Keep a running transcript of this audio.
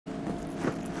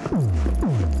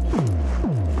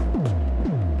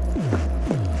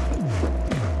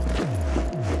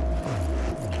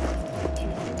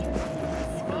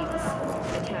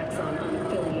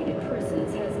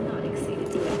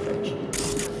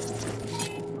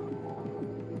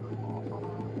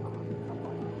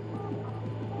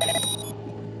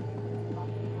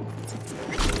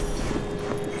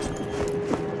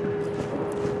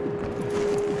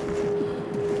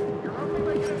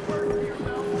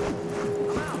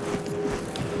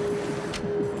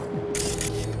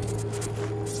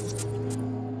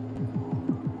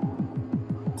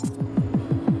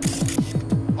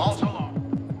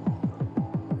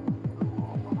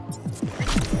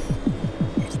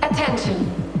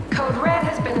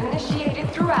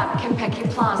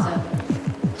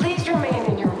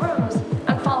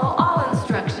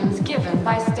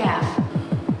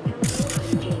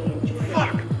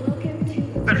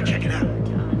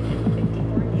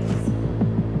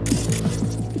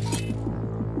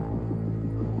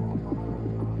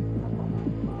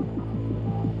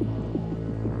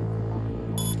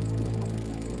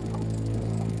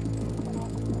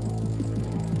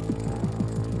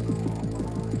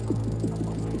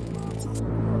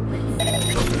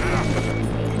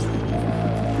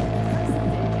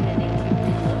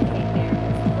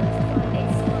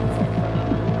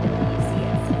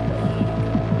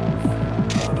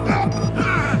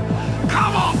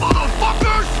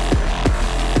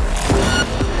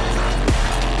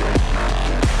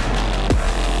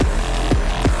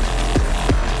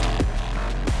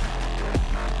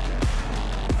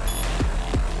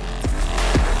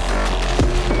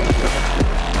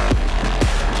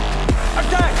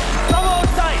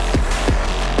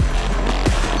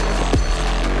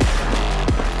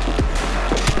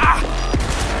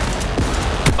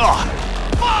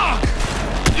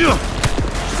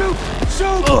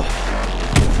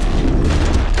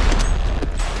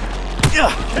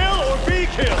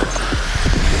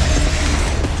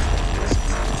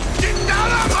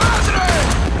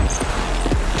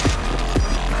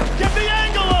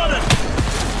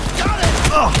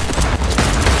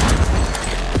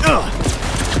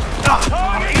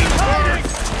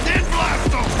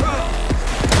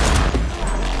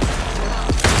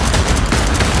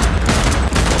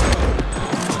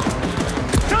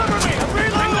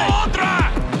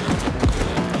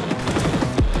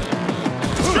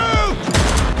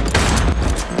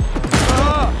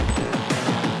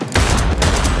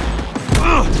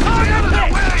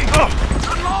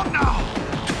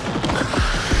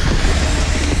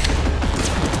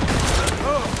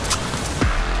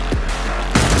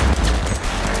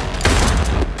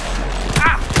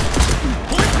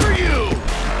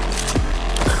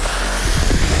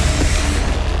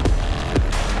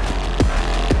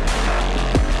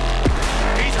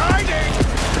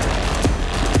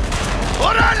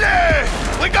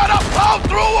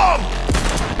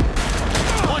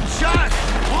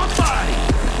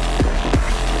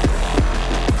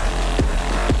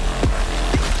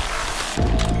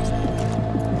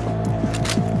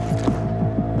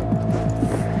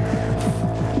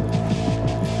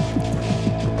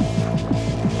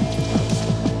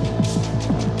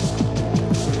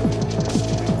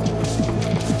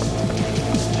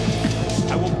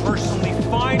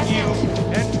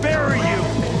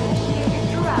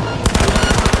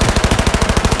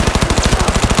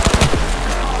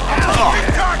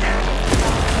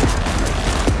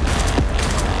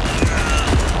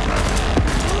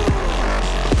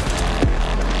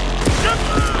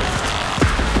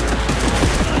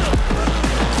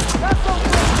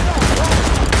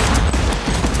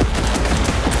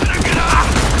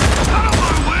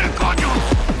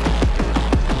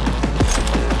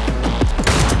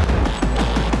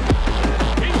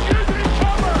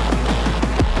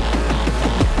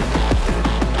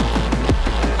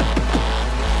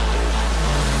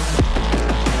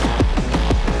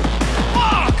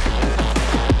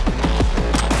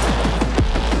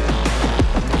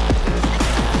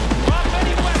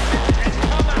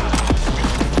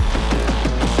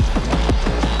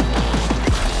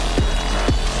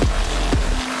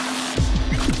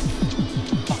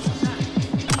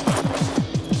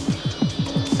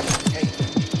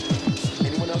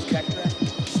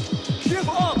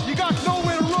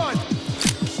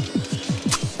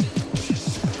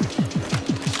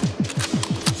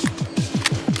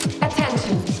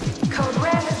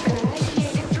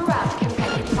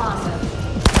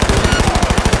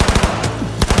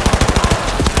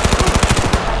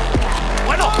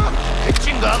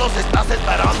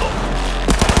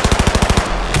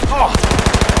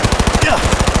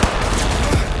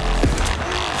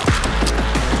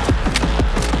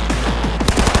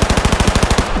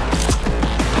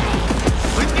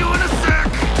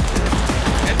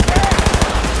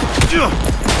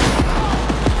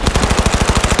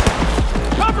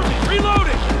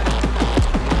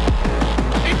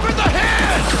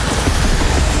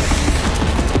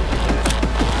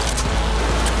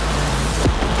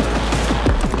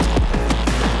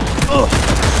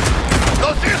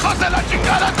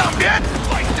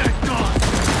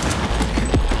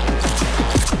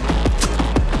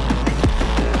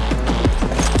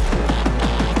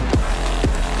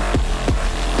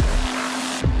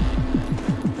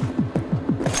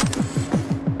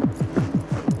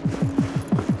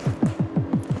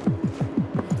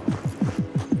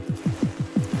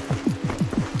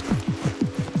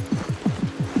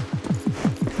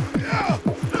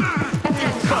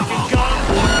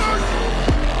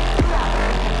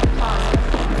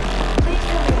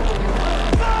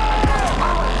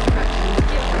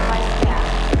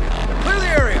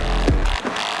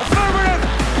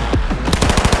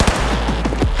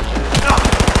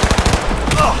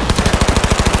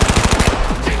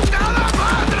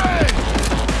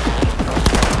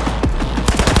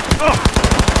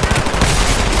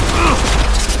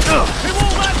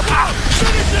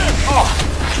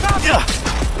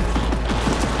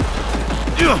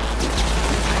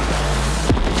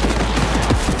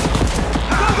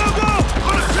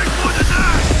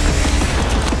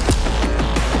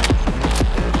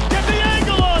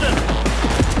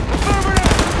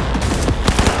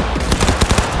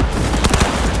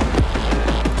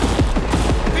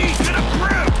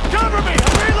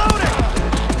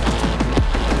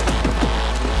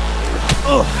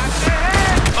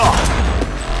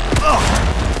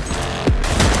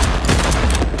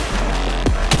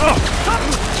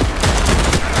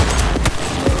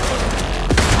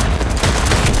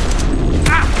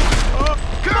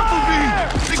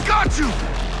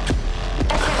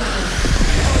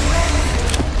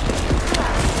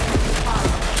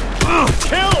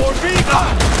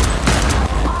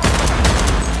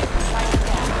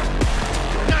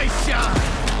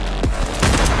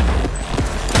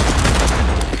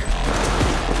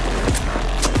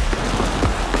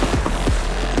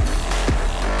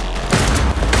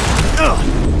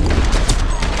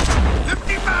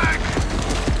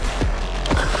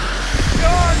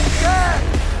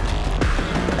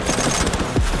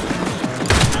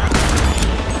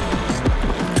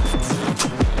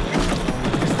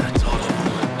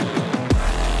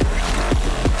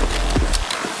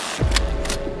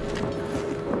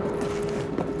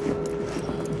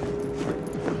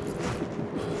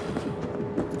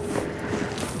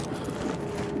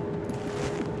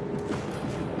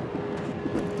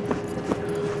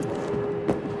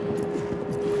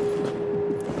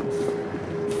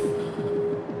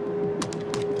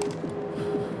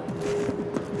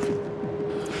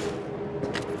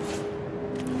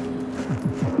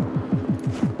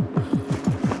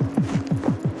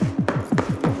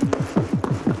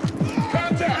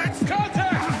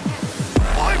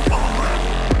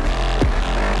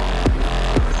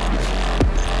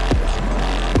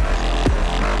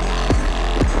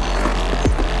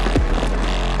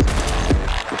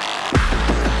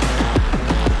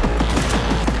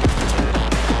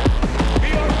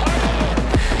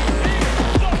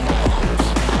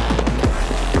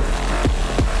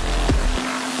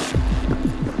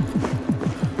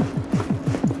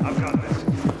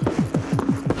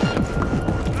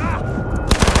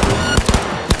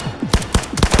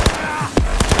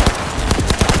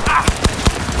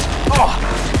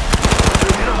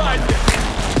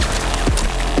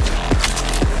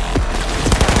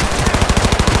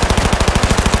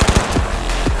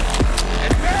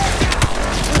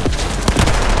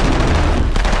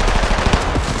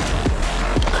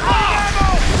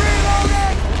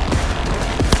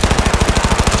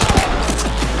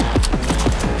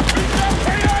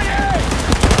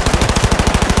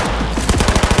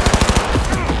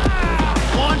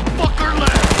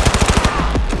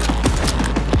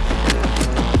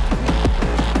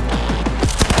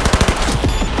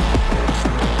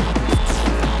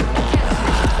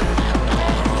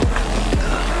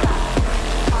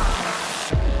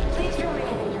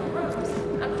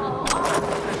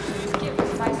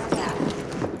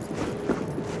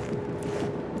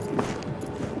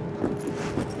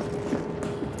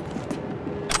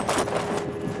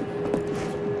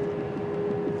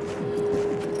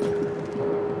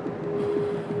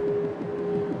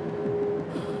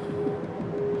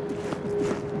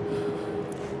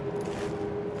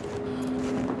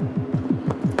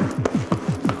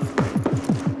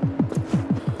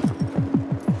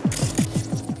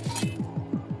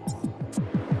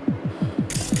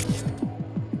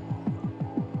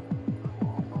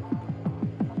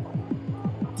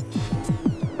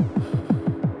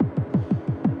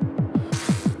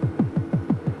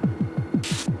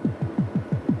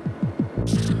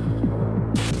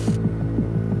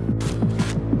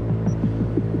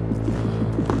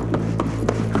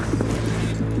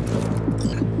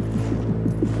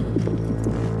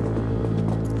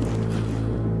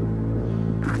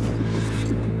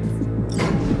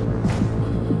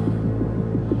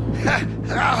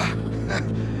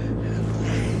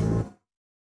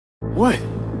What?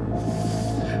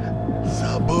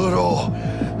 Saburo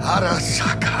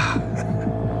Arasaka.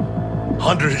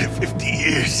 150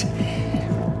 years.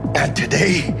 And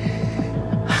today,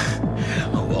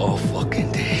 of all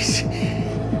fucking days,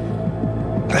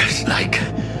 that's like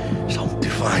some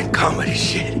divine comedy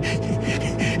shit.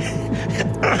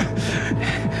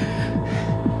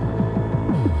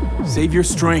 Save your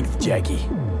strength, Jackie.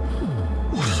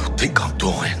 What do you think I'm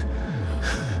doing?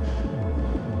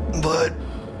 But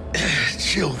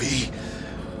she'll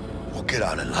we'll get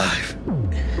out alive.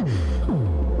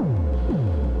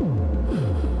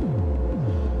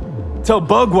 Tell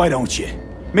Bug, why don't you?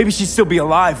 Maybe she'd still be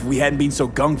alive if we hadn't been so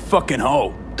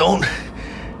gung-fucking-ho. Don't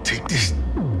take this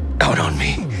out on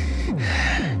me.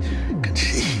 I can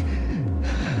see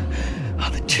how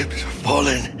the chips are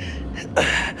falling.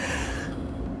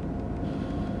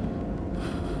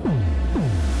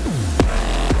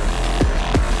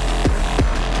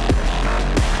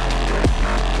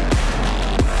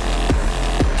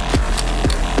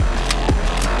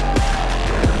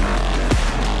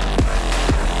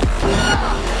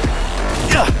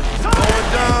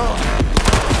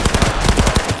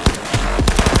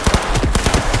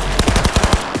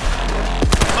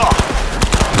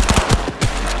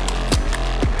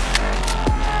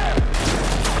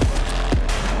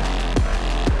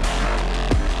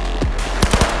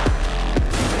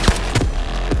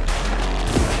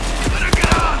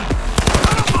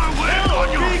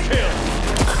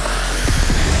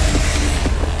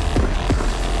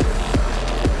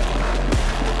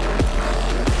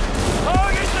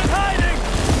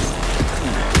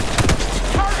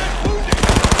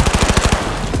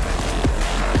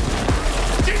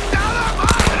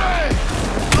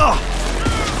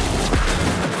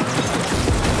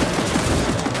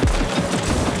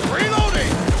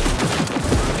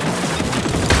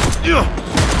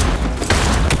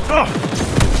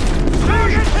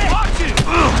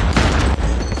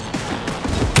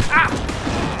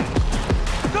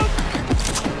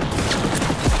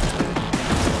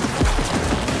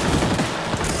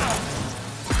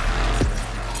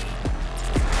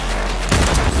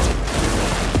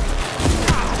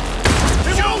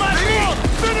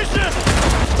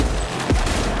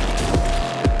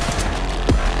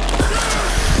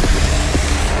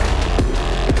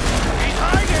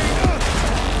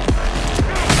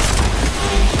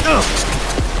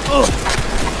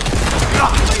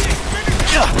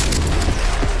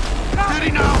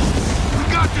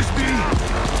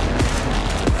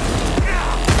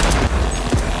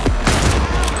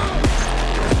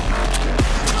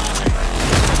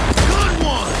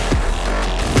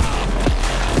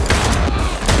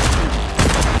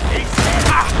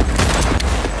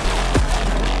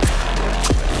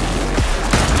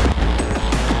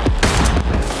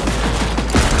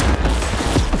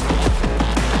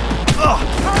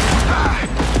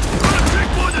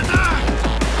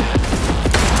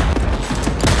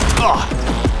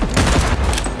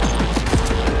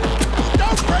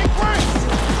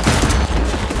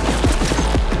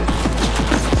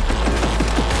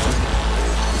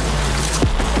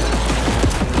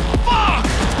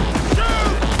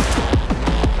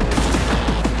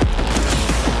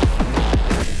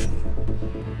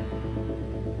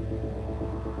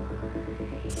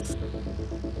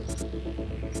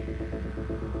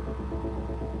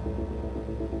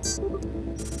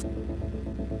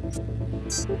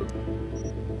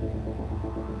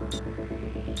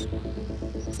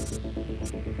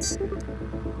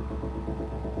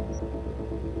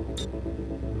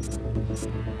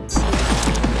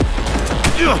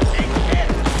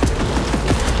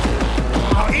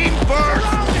 Aim first,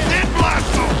 then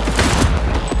blast them!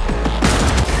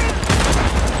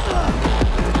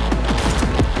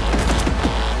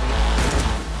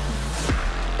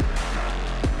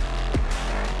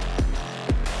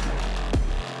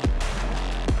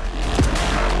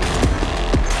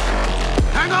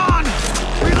 Hang on!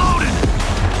 Reloading!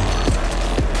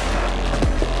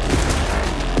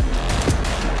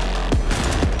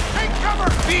 Take cover!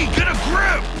 B, get a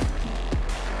grip!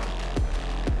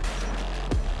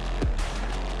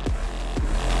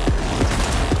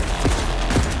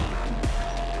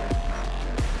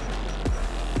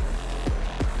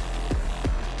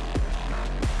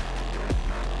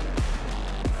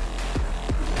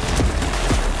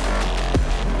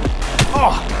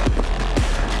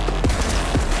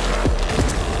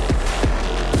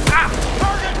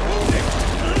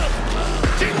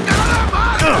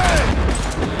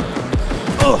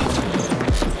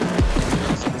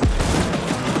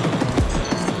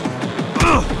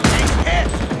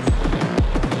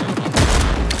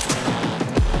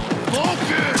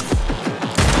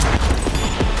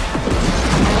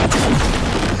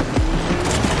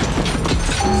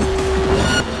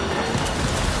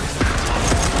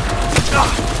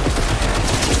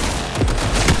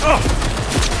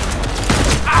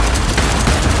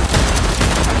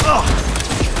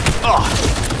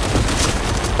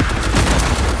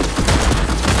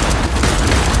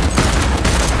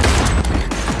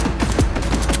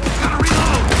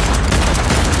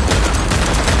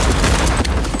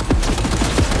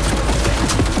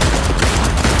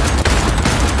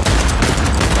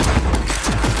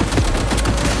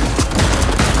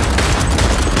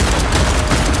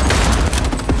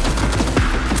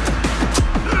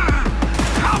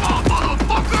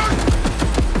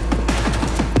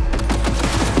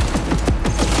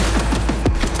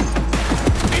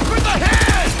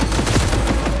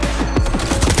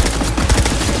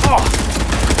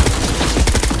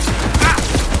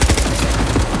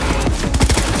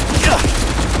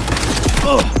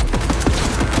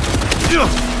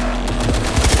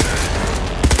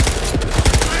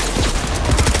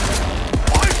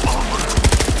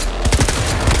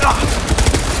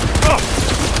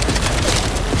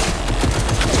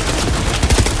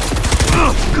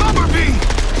 Cover me!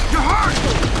 You're hurt!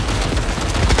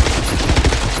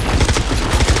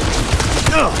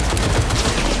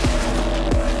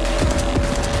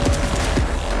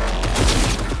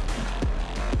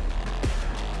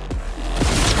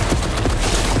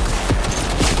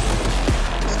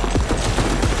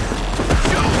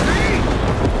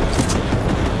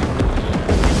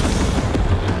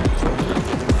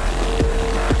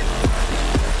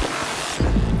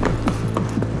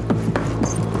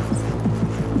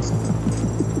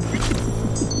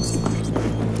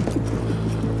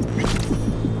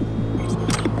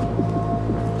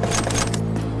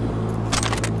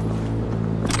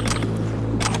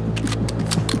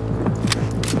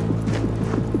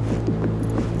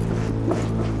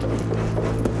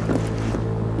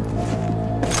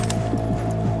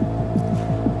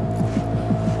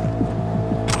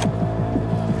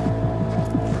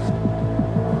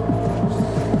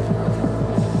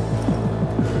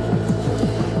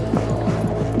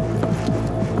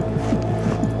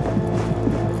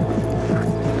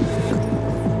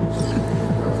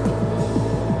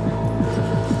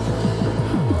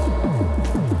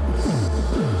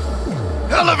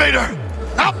 Elevator!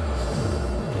 Up!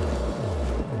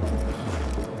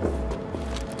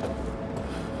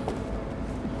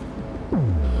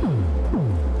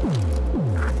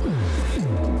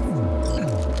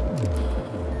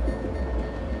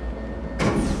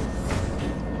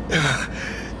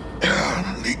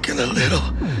 Leaking a little.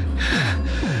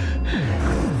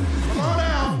 Come on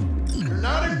out! You're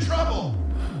not in trouble!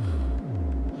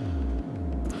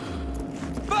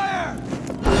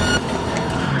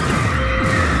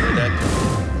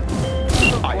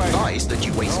 I advise that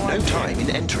you waste no time in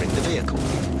entering the vehicle.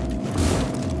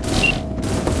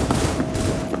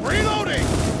 Reloading!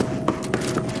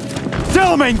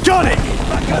 Delamain, gun it!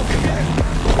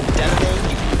 Delamain,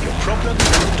 you leave your problems at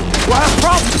the door. We'll have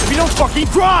problems if you don't fucking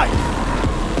drive!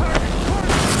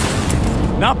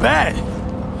 Not bad.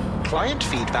 Client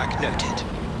feedback noted.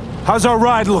 How's our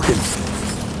ride looking?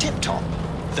 Tip-top.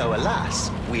 Though alas,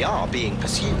 we are being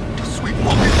pursued. Sweet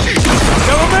fucking Jesus!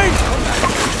 Delamain!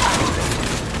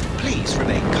 Please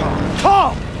remain calm.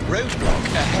 Calm! Roadblock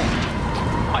ahead.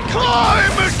 I can't...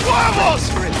 Climb mis huevos!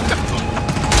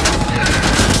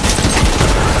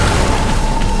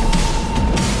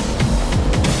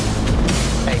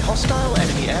 A hostile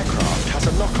enemy aircraft has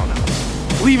a lock on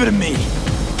us. Leave it to me.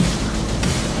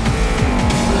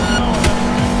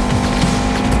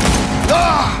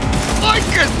 Why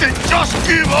can't they just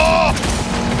give up?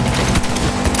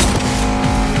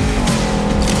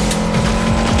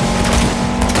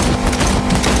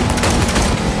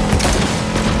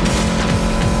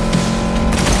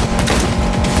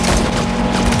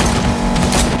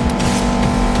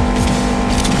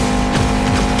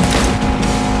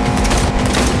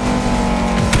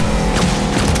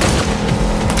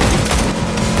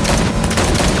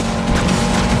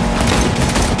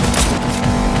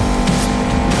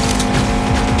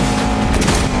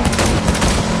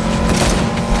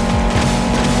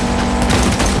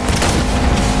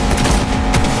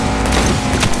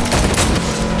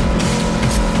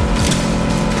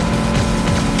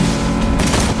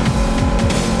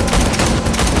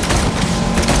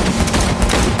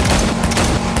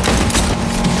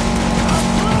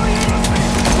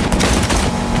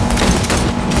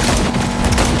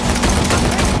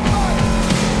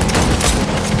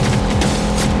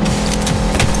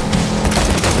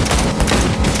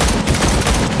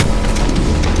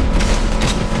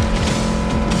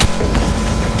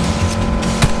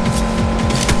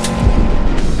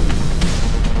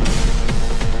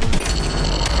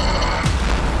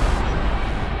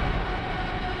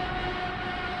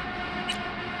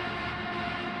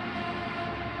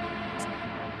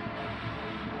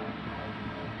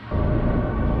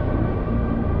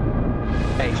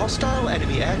 A hostile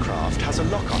enemy aircraft has a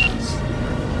lock on us.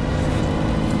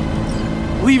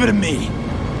 Leave it to me.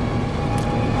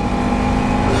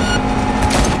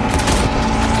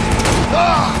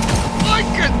 Why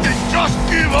can't they just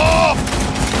give up?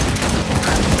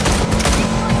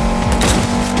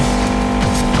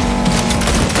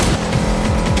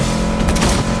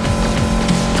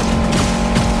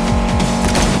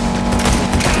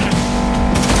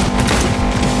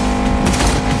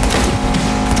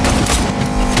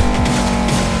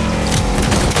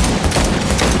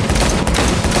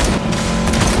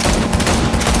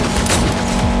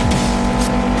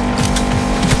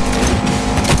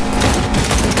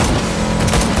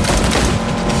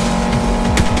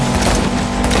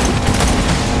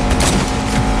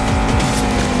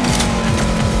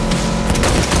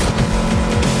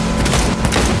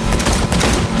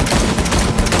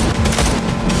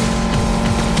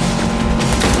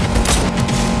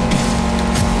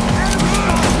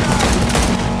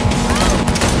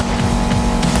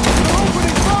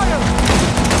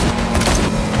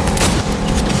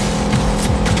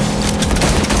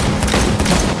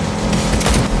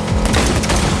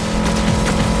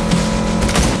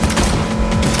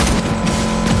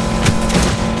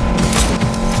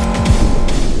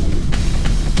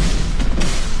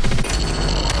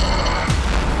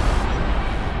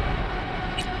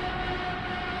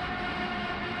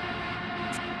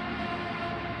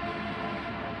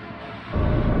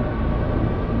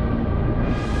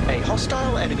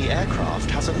 hostile enemy aircraft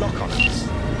has a lock on us.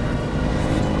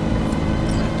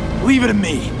 Leave it to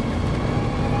me.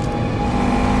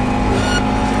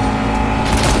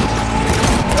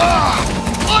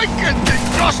 Why can't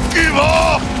they just give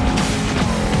up?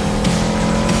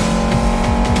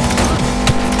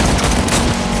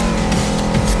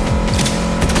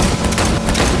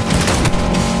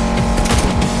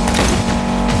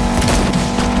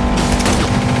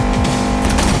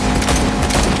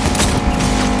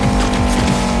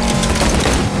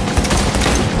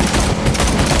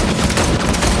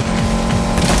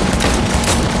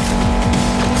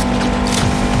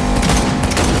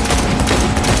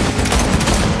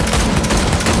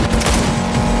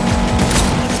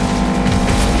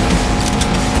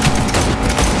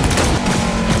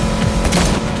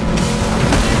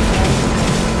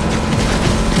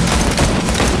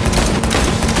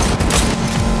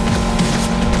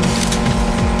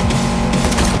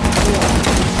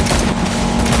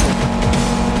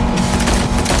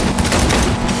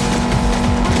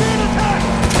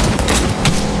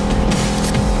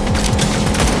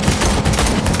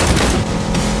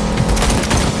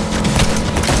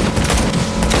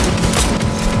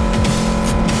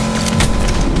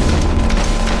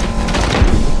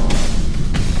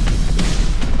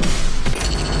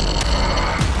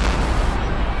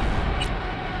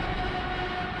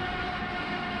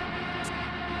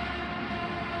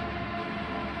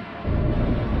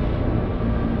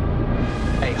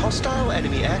 Hostile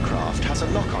enemy aircraft has a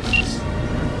lock on us.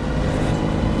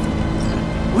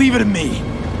 Leave it to me.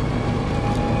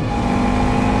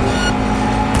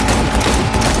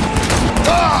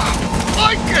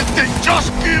 Why can't they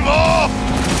just give up?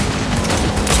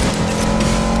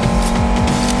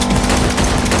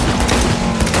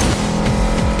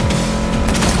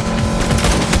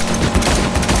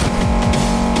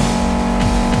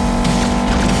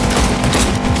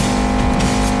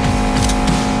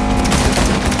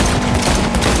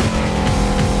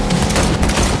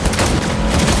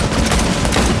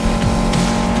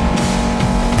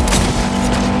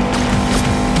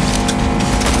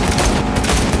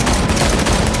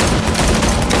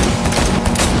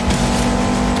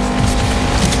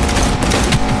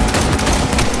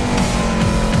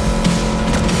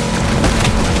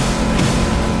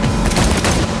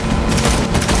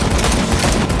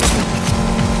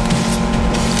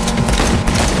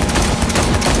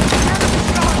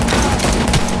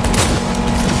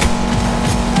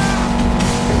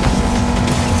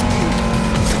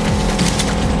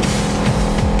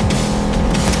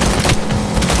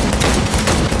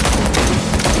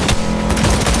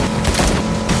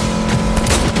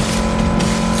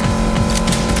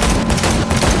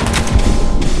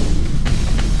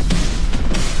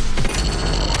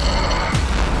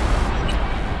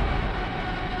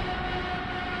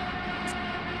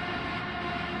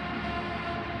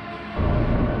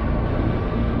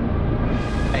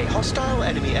 Hostile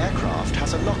enemy aircraft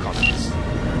has a lock on us.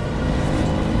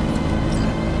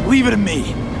 Leave it to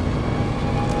me.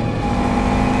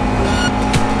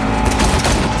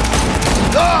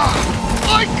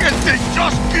 Why can't they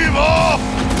just give up?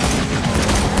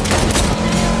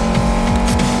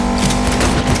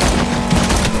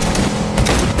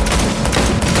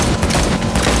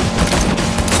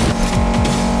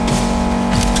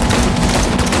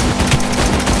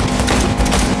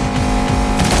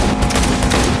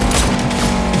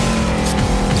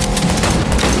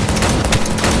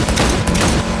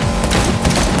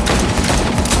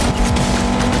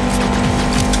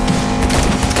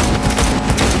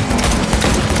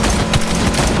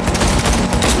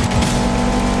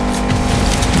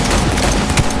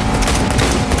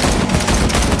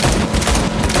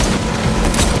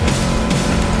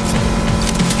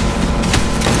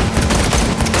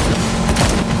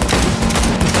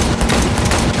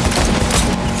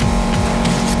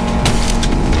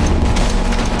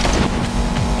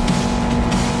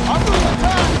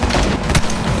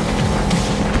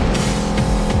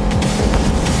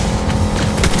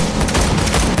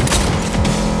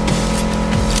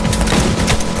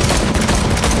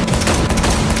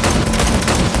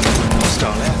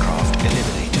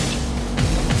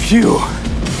 Phew.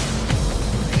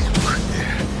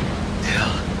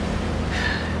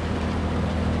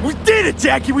 We did it,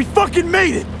 Jackie! We fucking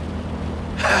made it!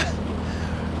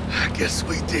 I guess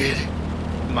we did.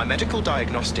 My medical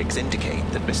diagnostics indicate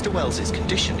that Mr. Wells's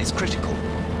condition is critical.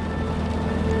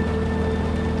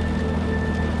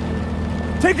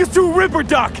 Take us to Ripper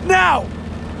Dock, now!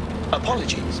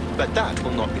 Apologies, but that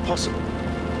will not be possible.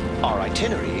 Our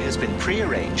itinerary has been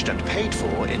pre-arranged and paid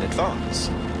for in advance.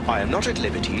 I am not at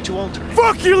liberty to alter it.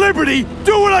 Fuck your liberty!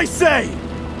 Do what I say!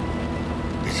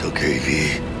 It's okay,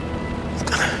 V.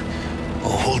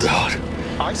 Oh, hold out.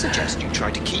 I suggest you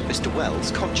try to keep Mr.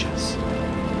 Wells conscious.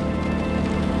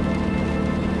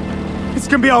 It's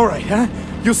gonna be alright, huh?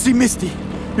 You'll see Misty,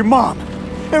 your mom,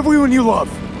 everyone you love.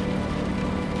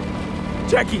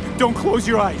 Jackie, don't close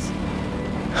your eyes.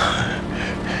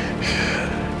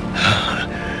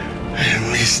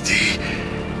 Misty.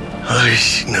 Oh,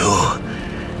 she knew.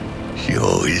 She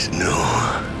always knew.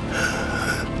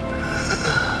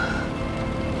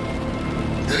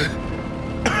 The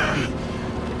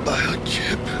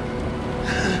biochip.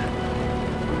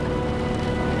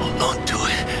 Hold on to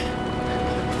it.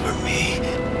 For me.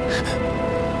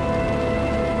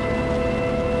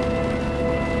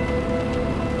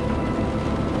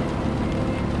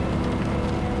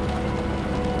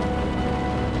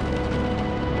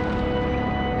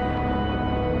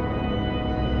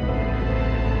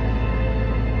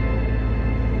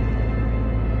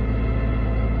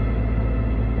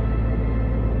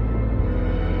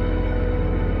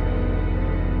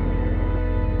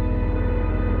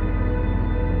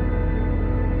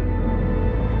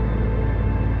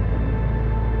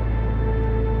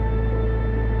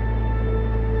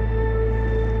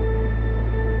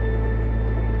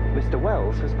 Mr.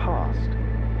 Wells has passed.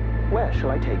 Where shall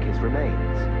I take his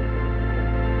remains?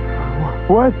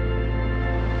 What?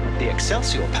 The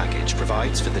Excelsior package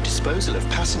provides for the disposal of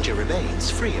passenger remains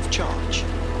free of charge.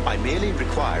 I merely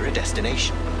require a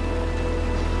destination.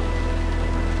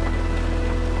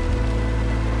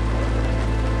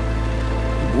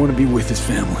 I want to be with his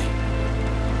family.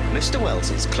 Mr.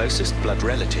 Wells's closest blood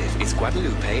relative is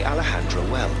Guadalupe Alejandra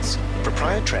Wells,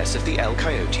 proprietress of the El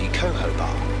Coyote Coho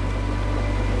Bar.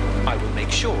 I will make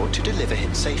sure to deliver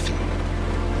him safely.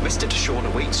 Mr. Deshawn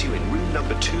awaits you in room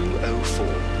number 204.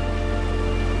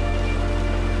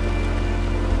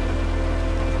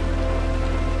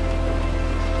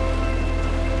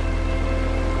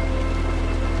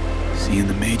 See you in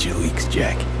the major leagues,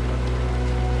 Jack.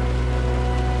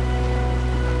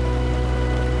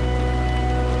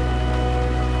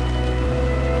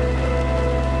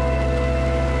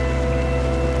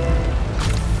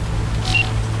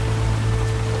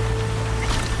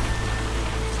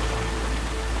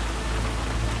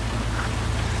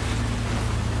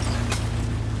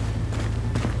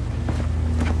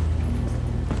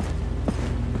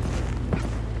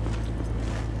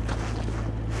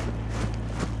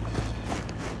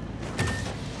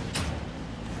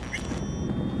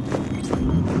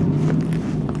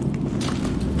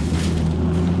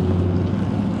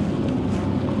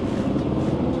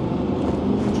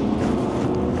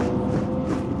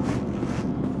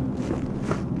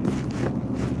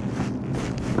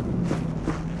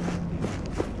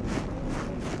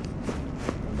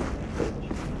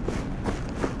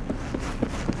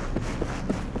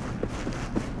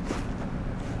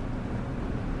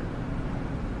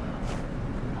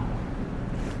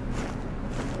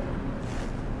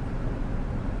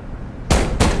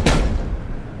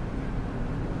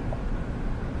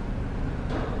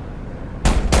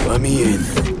 Let me in.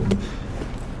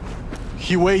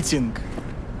 He waiting.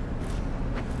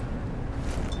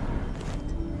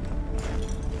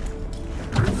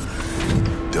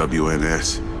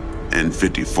 WNS,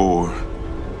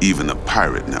 N54, even the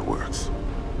pirate networks.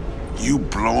 You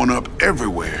blowing up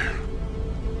everywhere.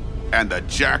 And the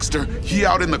Jackster, he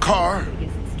out in the car?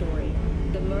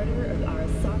 The murderer of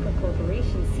Arasaka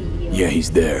Corporation CEO. Yeah,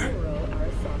 he's there.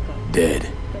 Dead.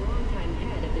 The longtime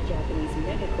head of the Japanese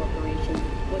mega corporation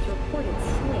was reported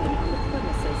slain on the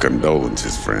premises.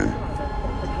 Condolences, friend.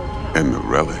 And the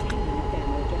relic.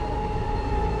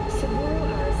 Saburo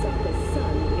Arasaka's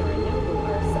son, Yorinobu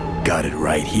Arasaka. Got it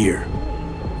right here.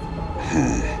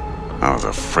 I was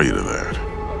afraid of that.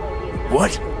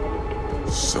 What?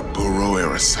 Saburo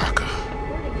Arasaka.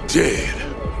 Dead.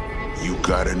 You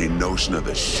got any notion of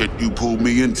the shit you pulled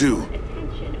me into?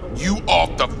 You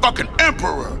off the fucking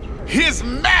Emperor! His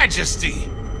Majesty!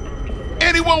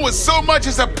 Anyone with so much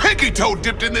as a pinky toe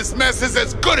dipped in this mess is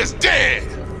as good as dead!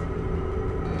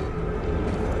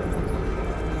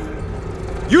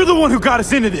 You're the one who got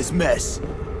us into this mess.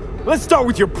 Let's start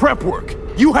with your prep work.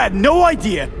 You had no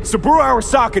idea Saburo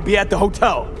Arasaka would be at the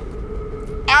hotel.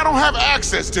 I don't have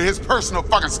access to his personal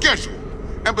fucking schedule.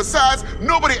 And besides,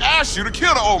 nobody asked you to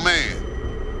kill the old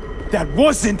man. That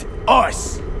wasn't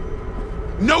us.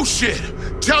 No shit.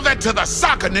 Tell that to the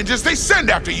soccer ninjas they send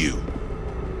after you.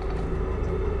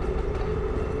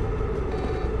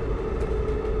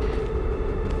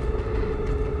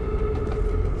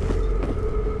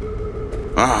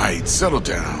 All right, settle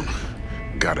down.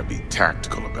 Gotta be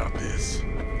tactical about this.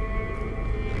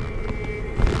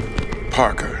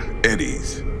 Parker,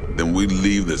 Eddie's. Then we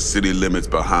leave the city limits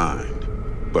behind.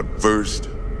 But first,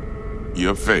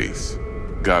 your face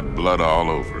got blood all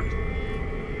over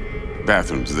it.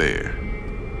 Bathroom's there.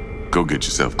 Go get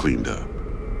yourself cleaned up.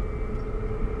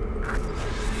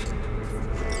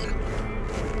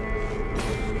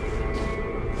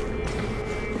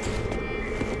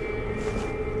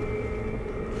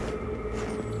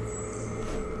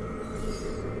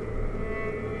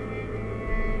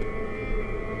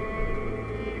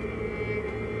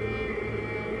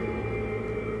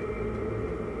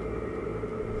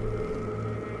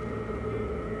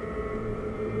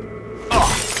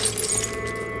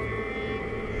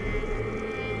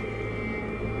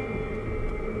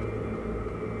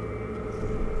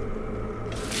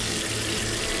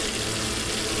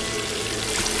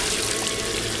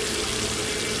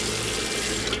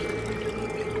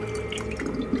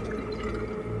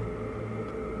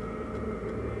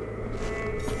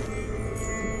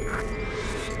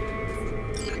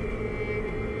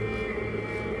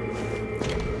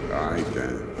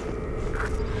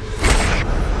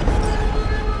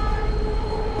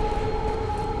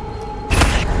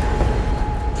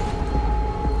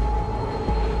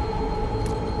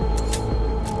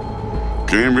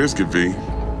 Can't risk it, V.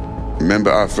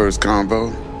 Remember our first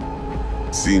convo?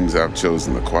 Seems I've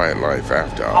chosen the quiet life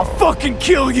after all. I'll fucking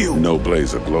kill you! No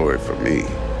blaze of glory for me.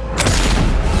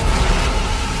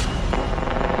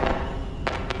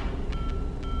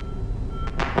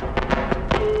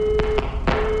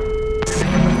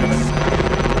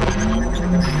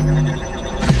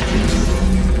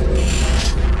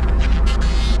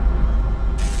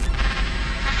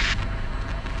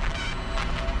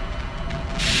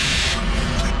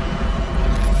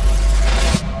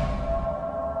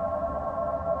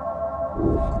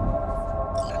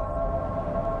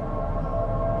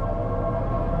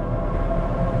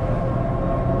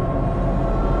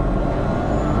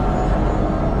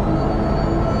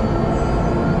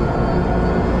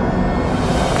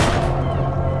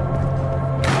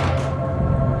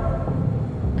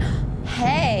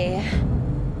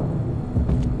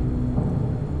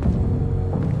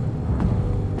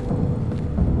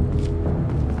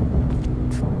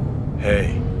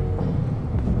 Hey.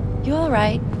 You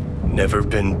alright? Never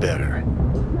been better.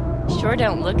 Sure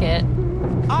don't look it.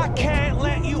 I can't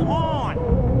let you on!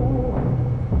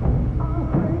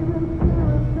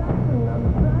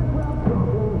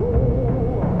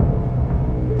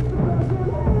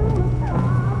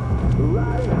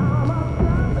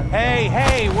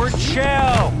 Hey, we're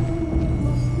chill!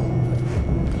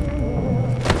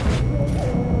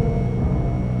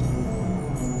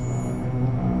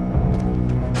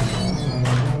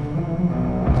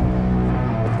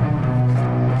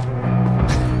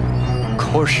 Of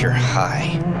course you're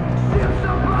high.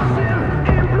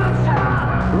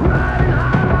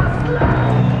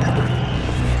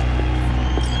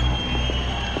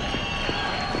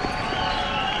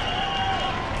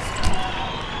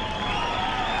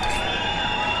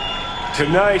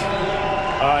 Tonight,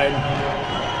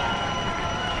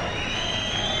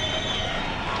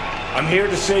 I'm here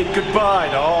to say goodbye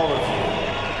to all of you.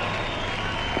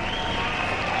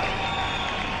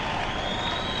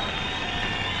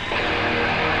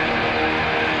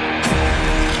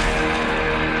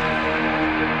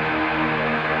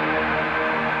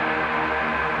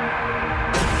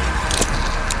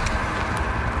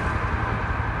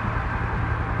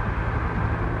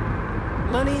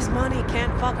 Money's money,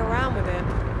 can't fuck around with it.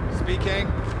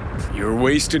 Speaking. You're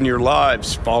wasting your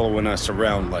lives following us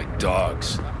around like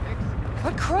dogs.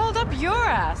 What crawled up your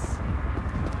ass?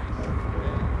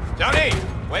 Johnny,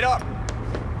 wait up!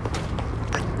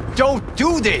 Don't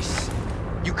do this!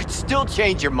 You could still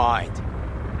change your mind.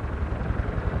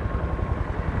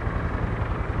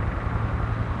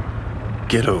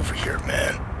 Get over here,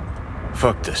 man.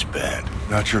 Fuck this band.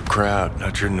 Not your crowd,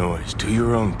 not your noise. Do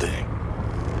your own thing.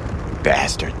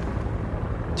 Bastard.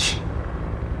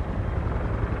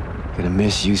 Gonna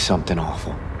miss you something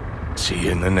awful. See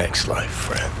you in the next life,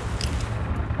 friend.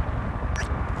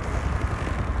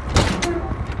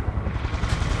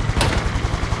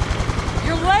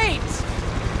 You're late!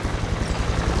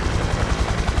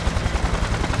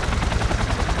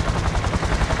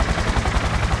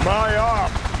 My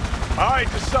op. I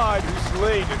decide who's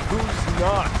late and who's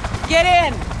not. Get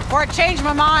in, or I change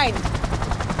my mind.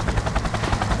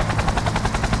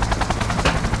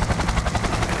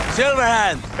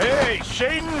 Silverhand! Hey,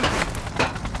 Shaden!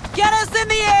 Get us in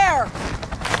the air!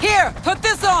 Here, put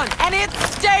this on, and it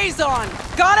stays on.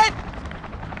 Got it?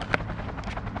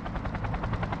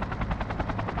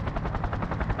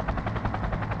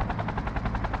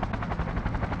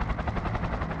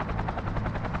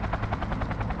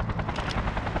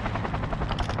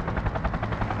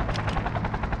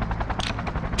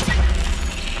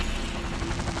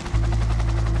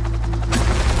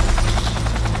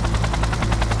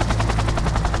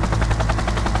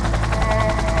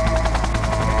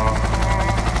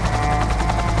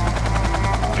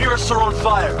 are on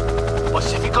fire.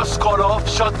 Pacifica's cut off,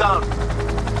 shut down.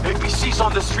 APC's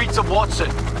on the streets of Watson.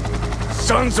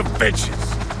 Sons of bitches!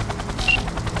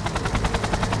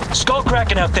 Skull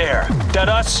cracking out there. That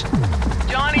us?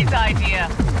 Johnny's idea.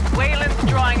 Wayland's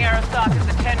drawing Arasaka's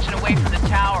attention away from the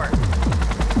tower.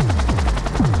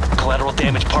 Collateral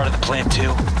damage part of the plan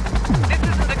too? This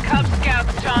isn't the Cub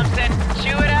Scouts, Thompson.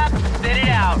 Chew it up, spit it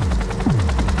out.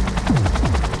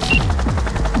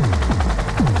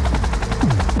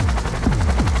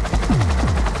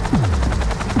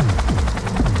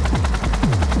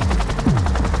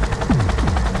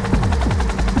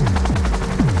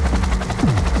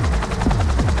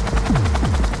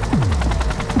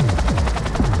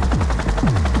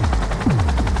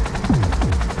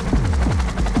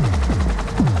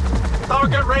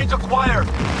 Target range acquired.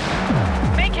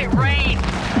 Make it rain.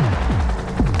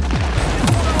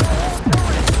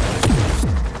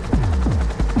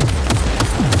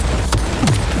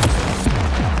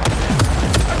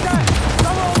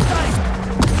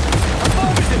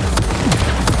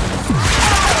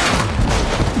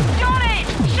 Johnny!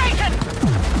 Shaken!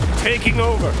 Taking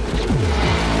over!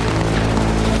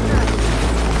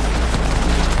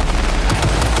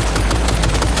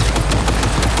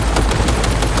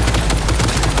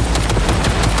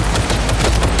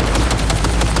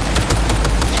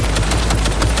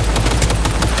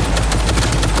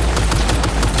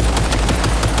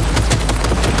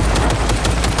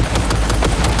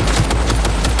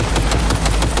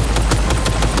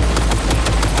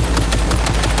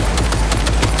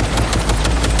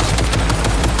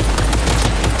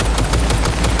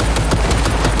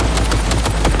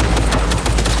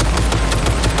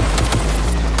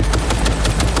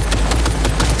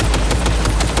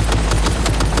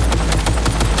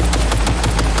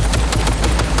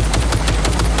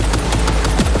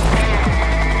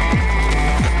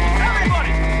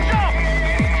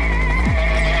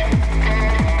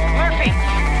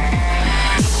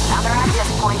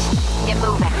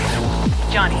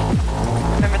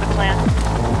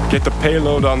 Get the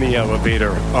payload on the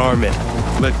elevator, arm it,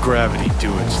 let gravity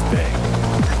do its thing.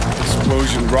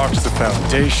 Explosion rocks the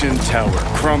foundation, tower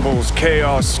crumbles,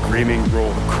 chaos, screaming,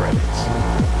 roll the credits.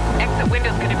 Exit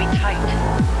window's gonna be tight.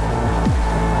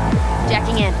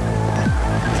 Jacking in.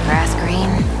 Is grass green?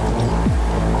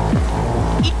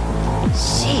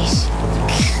 Sheesh.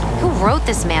 Who wrote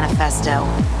this manifesto?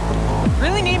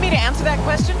 Really need me to answer that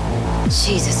question?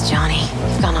 Jesus, Johnny.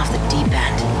 You've gone off the deep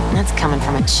end. That's coming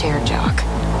from a chair jock.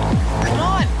 Come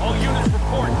on! All units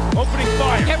report. Opening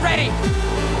fire. Get ready!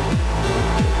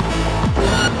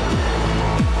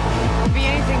 Won't be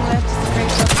anything left to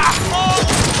scrape up.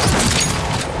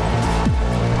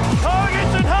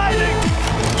 Targets in hiding!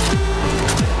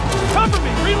 Cover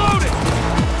me! Reloading!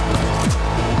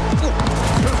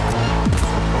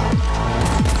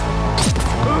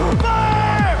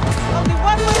 Fire! Only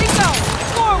one way to go!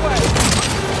 Forward!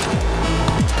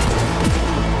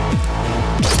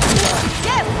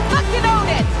 Yes! Fucking own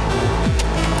it!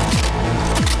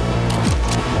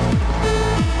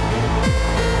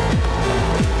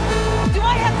 Do I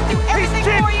have to do everything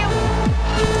for you?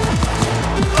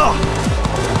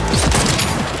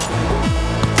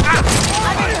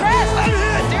 I'm impressed! I'm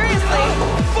hit! Seriously?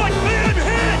 Fuck me, I'm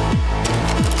hit!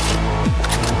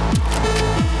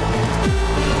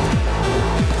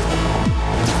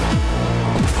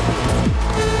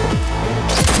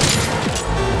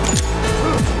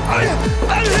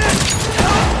 I'm hit!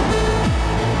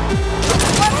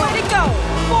 One way to go!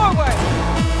 Forward!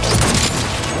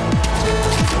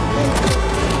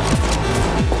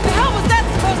 The hell was that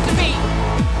supposed to be?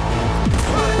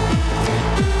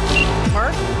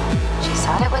 Murph? She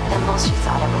sought it with thimbles, she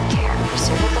sought it with care.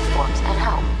 Pursued it with forms and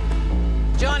hope.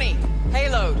 Johnny,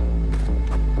 payload.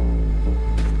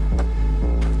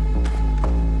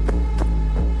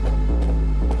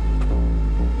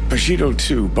 Bushido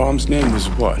 2, bomb's name was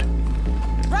what?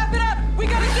 Wrap it up! We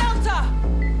got a Delta!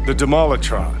 The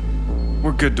Demolitron.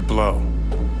 We're good to blow.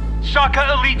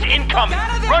 Shaka Elite's incoming! Get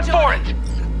out of there, Run for Johnny. it!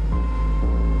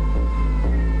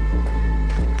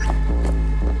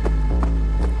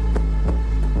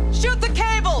 Shoot the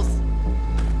cables!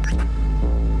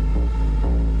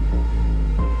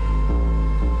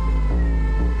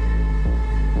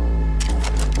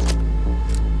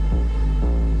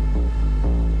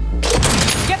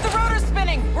 Get the rotor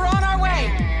spinning! We're on our way!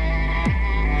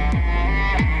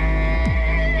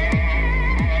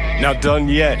 Not done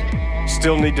yet.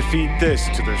 Still need to feed this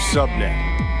to their subnet.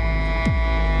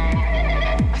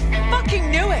 I fucking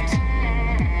knew it!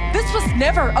 This was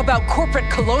never about corporate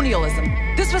colonialism.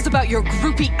 This was about your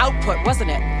groupie output, wasn't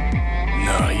it?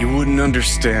 No, you wouldn't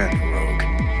understand, Rogue.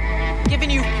 Giving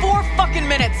you 4 fucking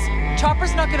minutes.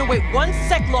 Chopper's not gonna wait 1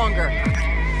 sec longer.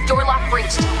 Door lock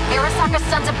breached. Arasaka's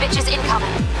sons of bitches incoming.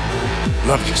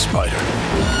 Love you, Spider.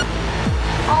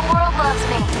 Whole world loves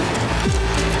me.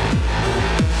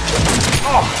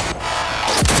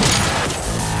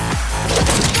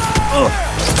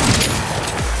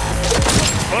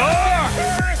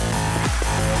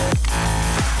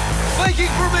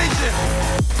 Flanking formation!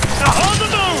 On the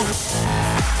move!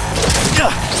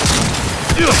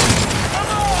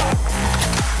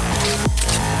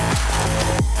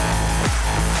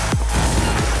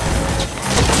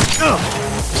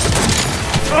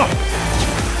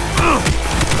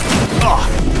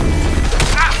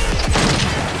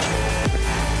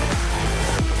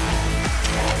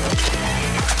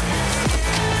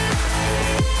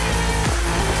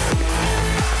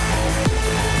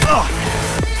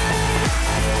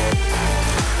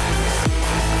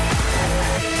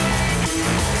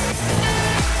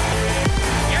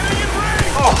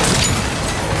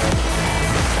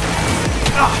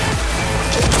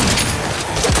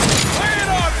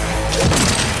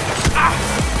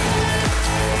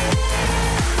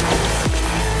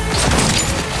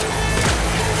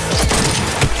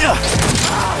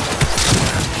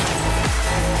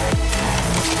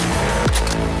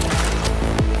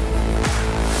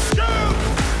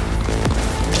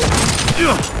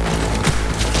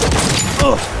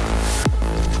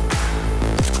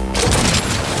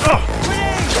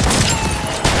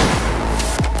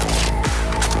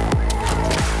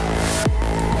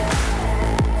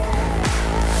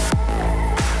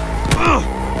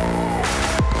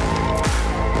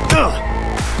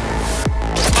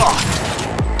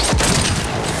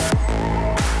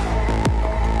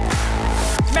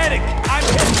 Medic, I'm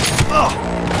hit.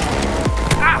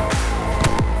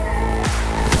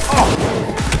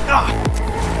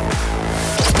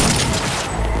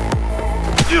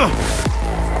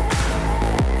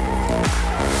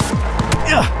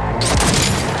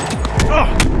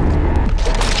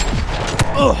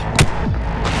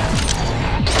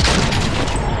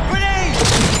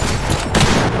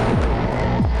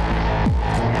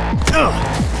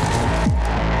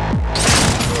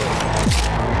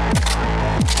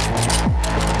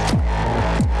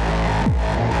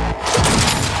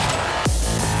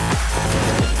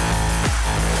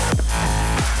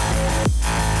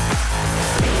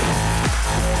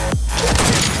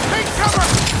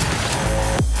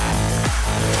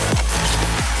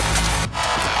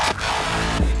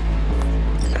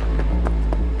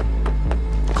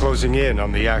 Closing in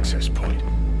on the access point.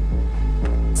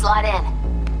 Slide in.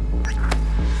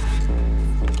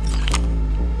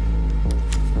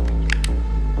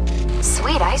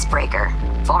 Sweet icebreaker.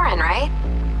 Foreign, right?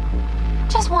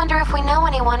 Just wonder if we know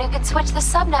anyone who could switch the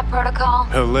subnet protocol.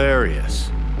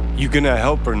 Hilarious. You gonna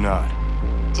help or not?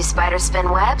 Do spiders spin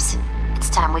webs? It's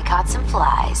time we caught some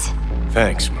flies.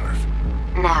 Thanks, Murph.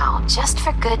 Now, just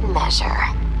for good measure.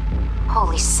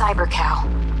 Holy cyber cow.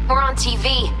 We're on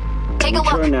TV. Take a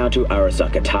look. Return now to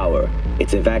Arasaka Tower.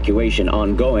 Its evacuation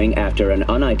ongoing after an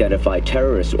unidentified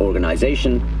terrorist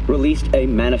organization released a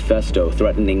manifesto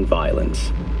threatening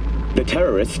violence. The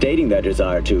terrorists stating their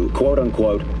desire to,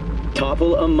 quote-unquote,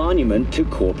 topple a monument to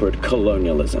corporate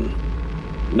colonialism.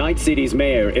 Night City's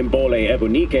mayor, Imbole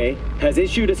Ebunike, has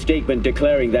issued a statement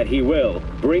declaring that he will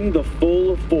bring the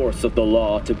full force of the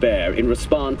law to bear in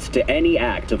response to any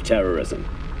act of terrorism.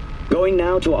 Going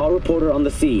now to our reporter on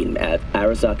the scene at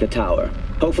Arasaka Tower.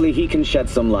 Hopefully he can shed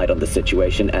some light on the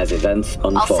situation as events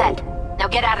unfold. All set. Now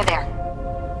get out of there.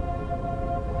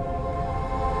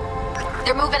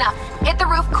 They're moving up. Hit the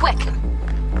roof quick.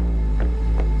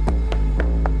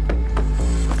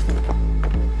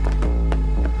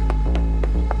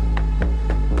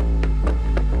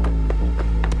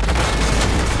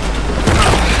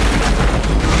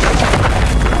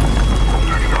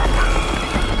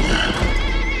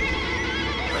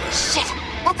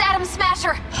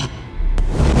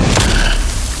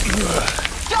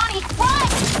 Johnny, run!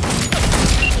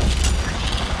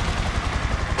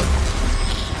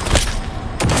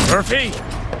 Murphy!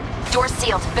 Door's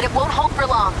sealed, but it won't hold for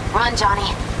long. Run,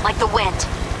 Johnny. Like the wind.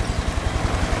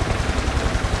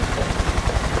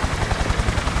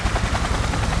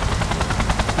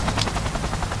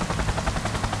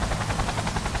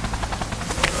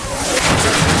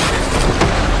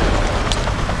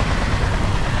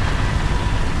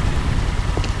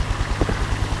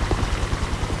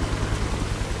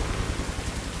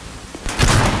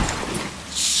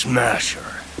 Smasher.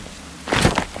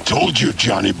 Told you,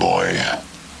 Johnny boy.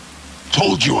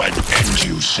 Told you I'd end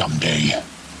you someday.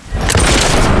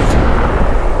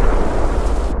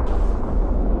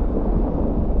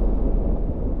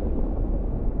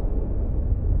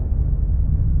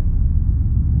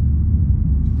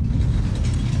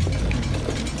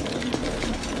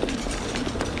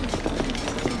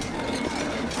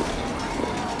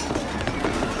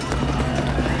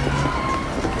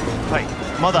 はい、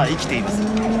まだ生きています。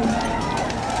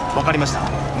わかりました。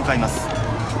向かいます。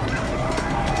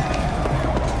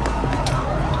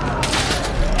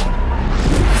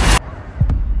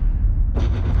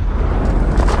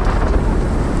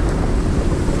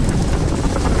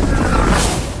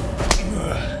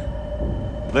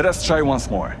Let us try once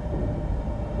more.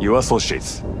 Your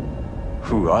associates.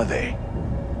 Who are they?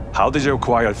 How did you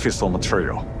acquire fissile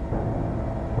material?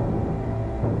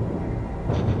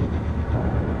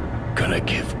 Gonna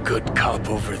give good cop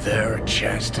over there a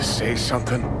chance to say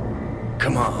something?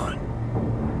 Come on.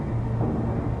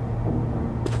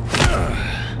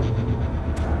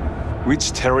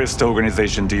 Which terrorist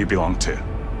organization do you belong to?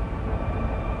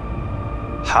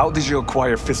 How did you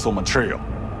acquire fissile material?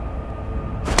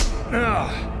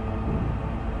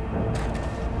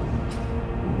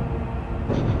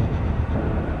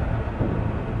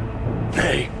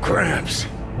 Hey, Gramps.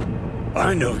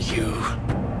 I know you.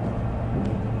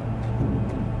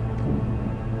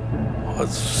 外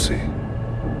せ。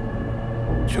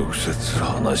直接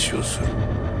話をする。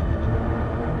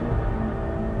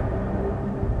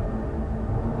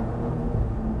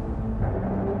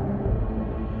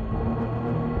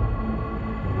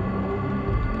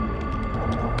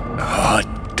Hot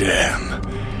damn.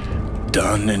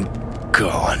 Done and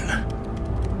gone.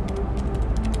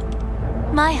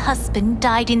 My husband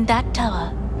died in that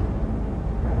tower.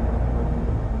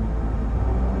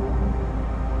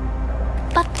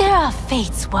 But there are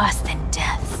fates worse than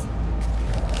death.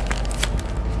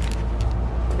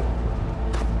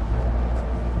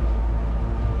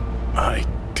 I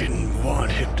didn't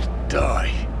want him to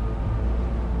die.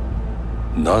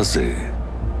 なぜ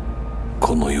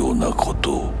このようなこ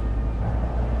とを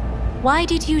Why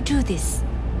did you do this?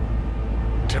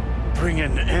 To bring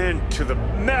an end to the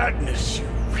madness you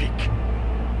wreak.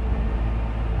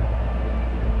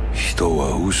 人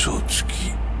は嘘をつ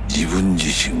き自分自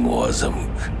身を欺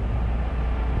く。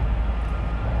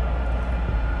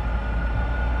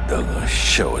だが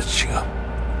死者は違う。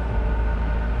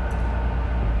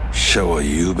死者は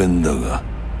雄弁だが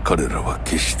彼らは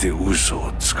決して嘘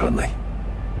をつかない。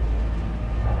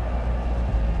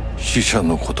死者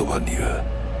の言葉には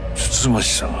つつま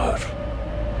しさがある。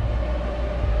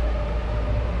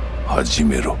始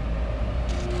めろ。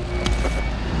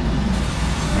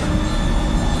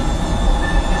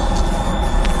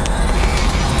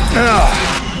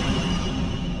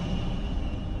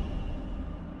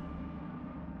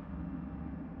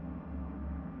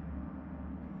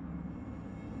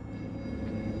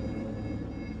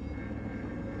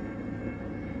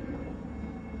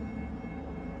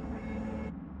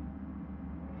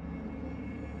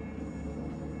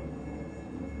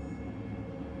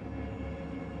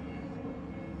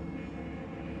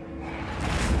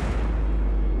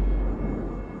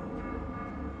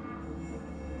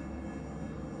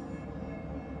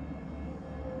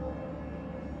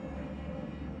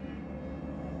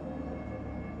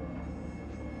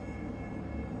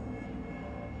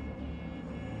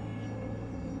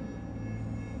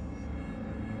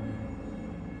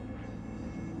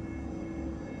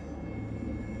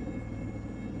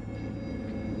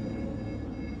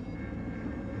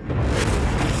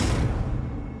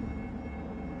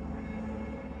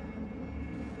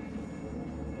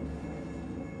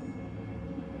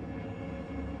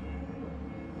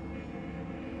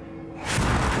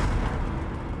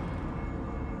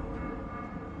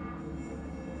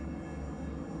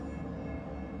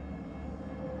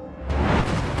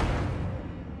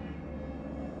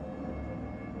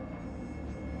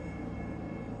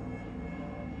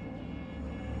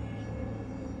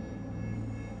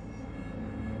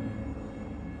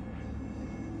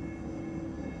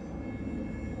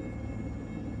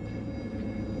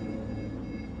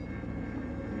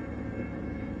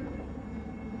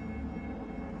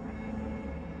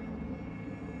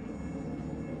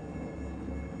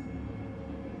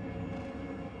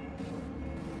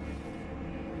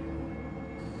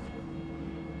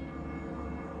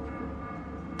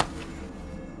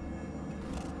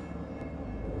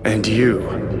And you?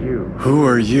 Who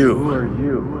are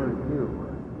you?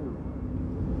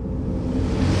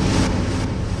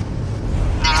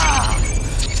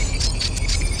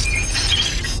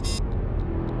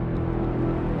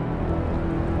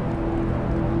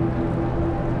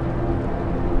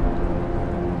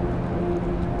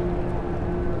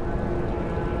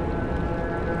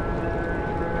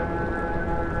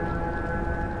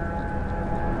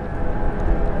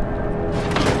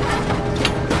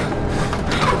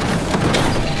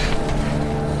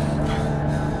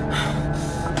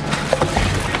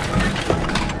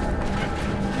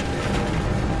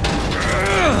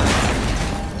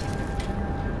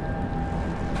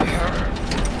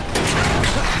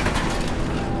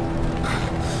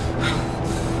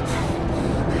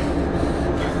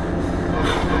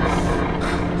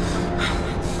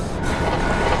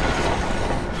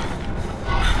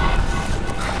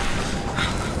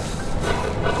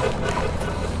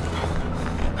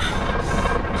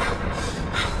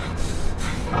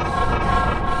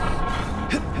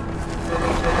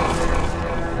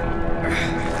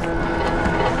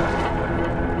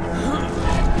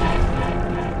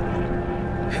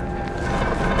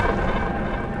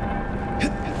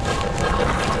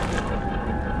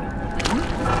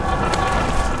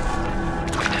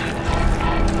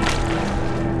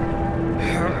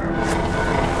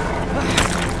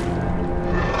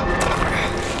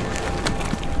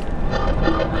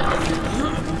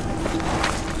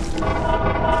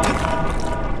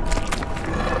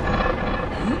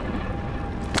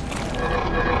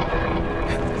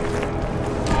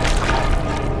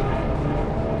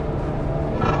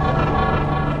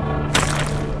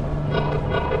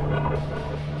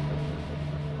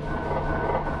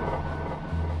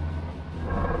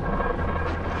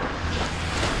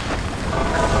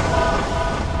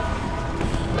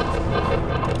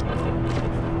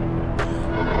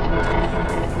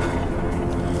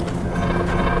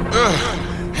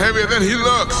 than he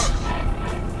looks.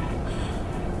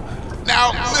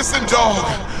 Now, listen, dog.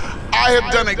 I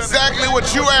have done exactly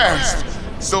what you asked.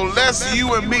 So let's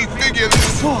you and me figure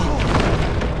this out.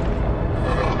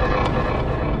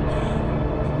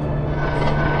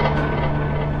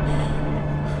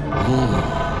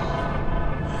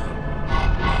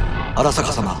 荒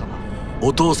坂様、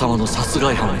お父様の殺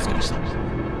害犯を見つけました。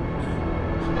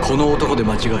この男で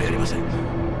間違いありません。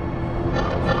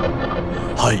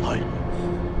は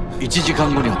い、1時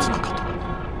間後には着くかと。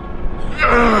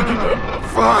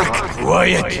Fuck!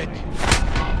 Quiet!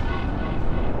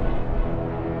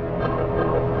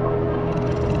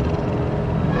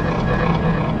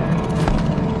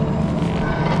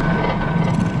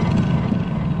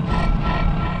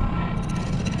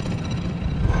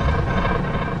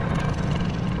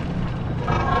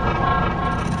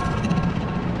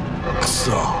 く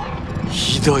そ、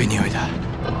ひどい匂いだ。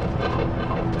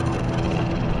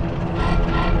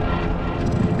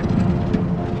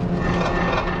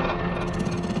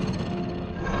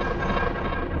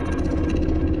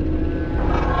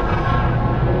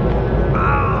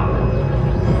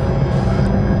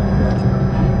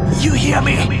You hear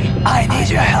me? I need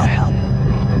your help.